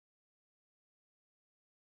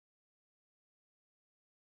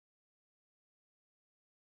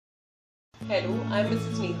Hello, I'm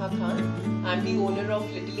Mrs. Neha Khan. I'm the owner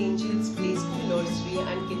of Little Angels Preschool, Nursery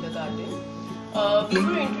and Kindergarten. We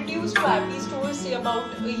were introduced to AppyStore say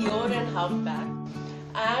about a year and a half back,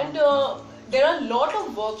 and there are a lot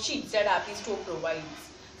of worksheets that AppyStore provides.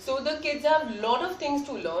 So the kids have a lot of things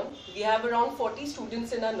to learn. We have around 40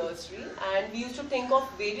 students in our nursery, and we used to think of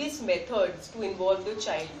various methods to involve the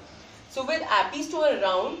child. So with AppyStore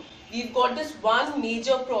around, we've got this one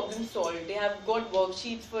major problem solved. They have got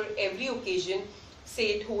worksheets for every occasion, say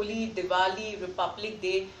it Holi, Diwali, Republic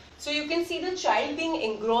Day. So you can see the child being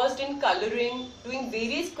engrossed in coloring, doing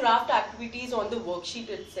various craft activities on the worksheet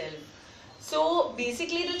itself. So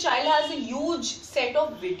basically the child has a huge set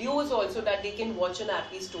of videos also that they can watch on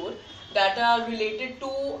AppyStore that are related to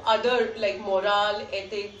other like moral,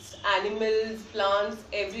 ethics, animals, plants,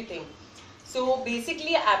 everything. So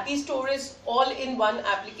basically AppyStore is all in one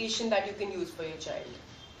application that you can use for your child.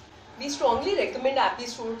 We strongly recommend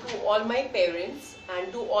AppyStore to all my parents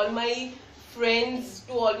and to all my friends,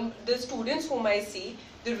 to all the students whom I see.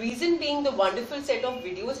 The reason being the wonderful set of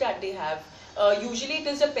videos that they have. Usually it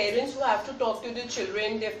is the parents who have to talk to the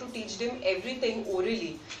children, they have to teach them everything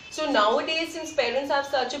orally. So nowadays, since parents have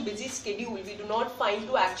such a busy schedule, we do not find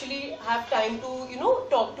to actually have time to,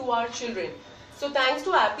 talk to our children. So thanks to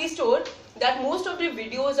AppyStore, that most of the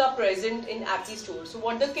videos are present in AppyStore. So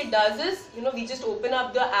what the kid does is, we just open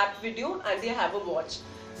up the app video and they have a watch.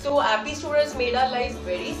 So AppyStore has made our lives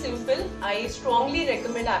very simple. I strongly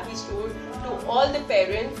recommend AppyStore to all the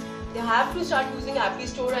parents. They have to start using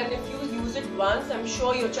AppyStore, and if you use it once, I'm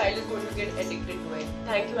sure your child is going to get addicted to it.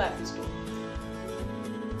 Thank you, AppyStore.